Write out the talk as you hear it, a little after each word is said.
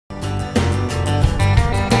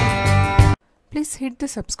Please hit the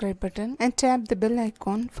subscribe button and tap the bell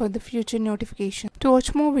icon for the future notification to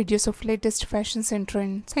watch more videos of latest fashions and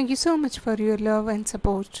trends. Thank you so much for your love and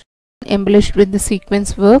support. Embellished with the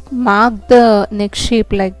sequence work, mark the neck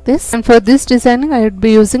shape like this, and for this designing I would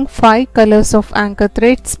be using 5 colors of anchor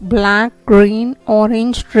threads: black, green,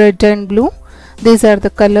 orange, red and blue. These are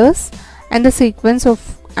the colors, and the sequence of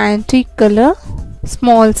antique color,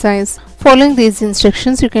 small size. Following these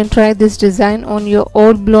instructions, you can try this design on your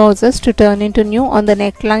old blouses to turn into new on the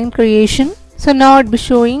neckline creation. So now I'll be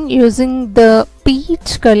showing using the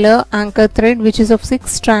peach color anchor thread, which is of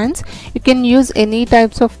 6 strands. You can use any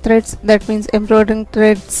types of threads, that means embroidering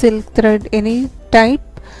thread, silk thread, any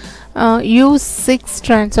type. Use 6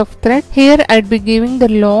 strands of thread. Here I'll be giving the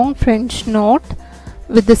long French knot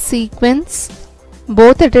with the sequence.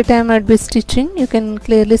 Both at a time I'll be stitching. You can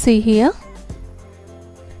clearly see here.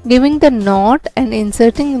 Giving the knot and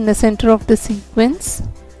inserting in the center of the sequence.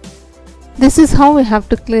 This is how we have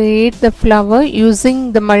to create the flower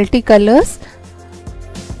using the multicolors.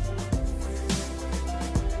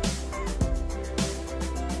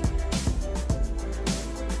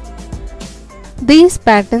 These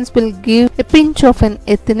patterns will give a pinch of an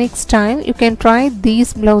ethnic style. You can try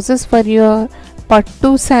these blouses for your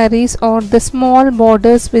Pattu sarees or the small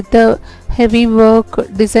borders with the heavy work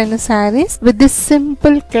designer sarees. With this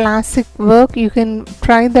simple classic work, you can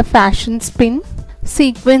try the fashion spin.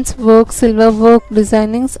 Sequence work, silver work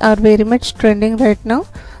designings are very much trending right now.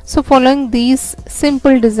 So following these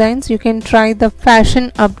simple designs, you can try the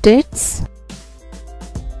fashion updates.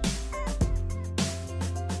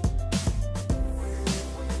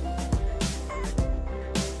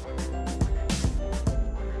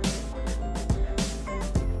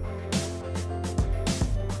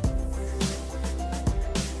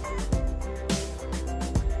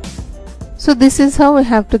 So this is how we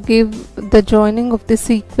have to give the joining of the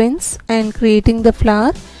sequence and creating the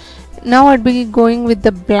flower. Now I'll be going with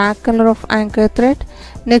the black color of anchor thread.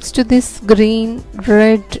 Next to this green,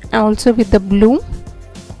 red, also with the blue.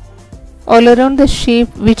 All around the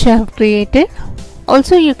shape which I have created.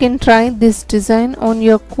 Also you can try this design on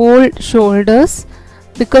your cold shoulders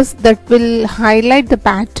because that will highlight the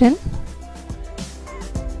pattern.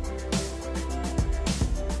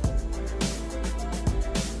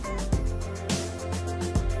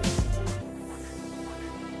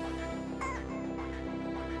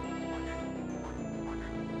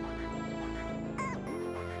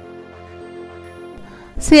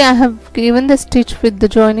 See, I have given the stitch with the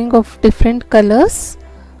joining of different colors.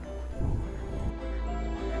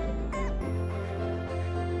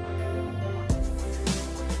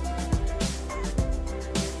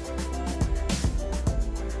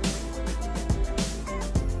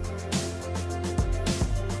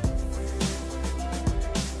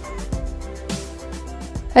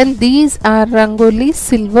 And these are Rangoli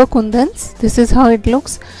silver kundans. This is how it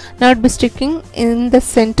looks. Now I'll be sticking in the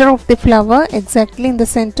center of the flower, exactly in the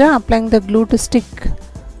center, applying the glue to stick.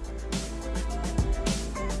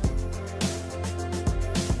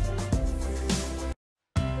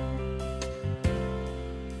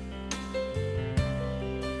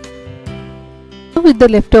 With the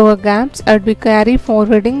leftover gaps, I'll be carry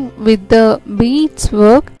forwarding with the beads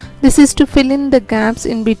work. This is to fill in the gaps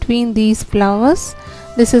in between these flowers.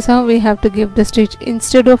 This is how we have to give the stitch.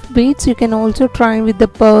 Instead of beads, you can also try with the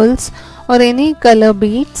pearls or any color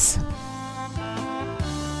beads.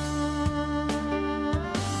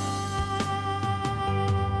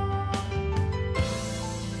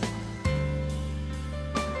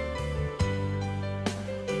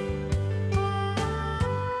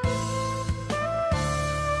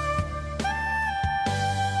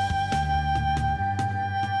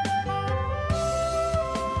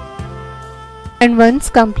 And once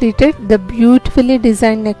completed, the beautifully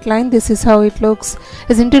designed neckline, this is how it looks.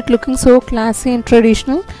 Isn't it looking so classy and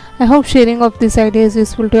traditional? I hope sharing of this idea is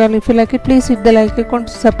useful to you all. If you like it, please hit the like icon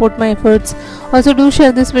to support my efforts. Also do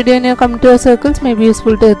share this video in your community or circles, may be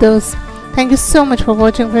useful to others. Thank you so much for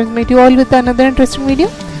watching friends. Meet you all with another interesting video.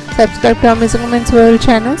 Subscribe to Amazing Women's World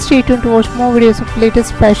channel. Stay tuned to watch more videos of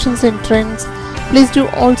latest fashions and trends. Please do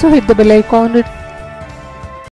also hit the bell icon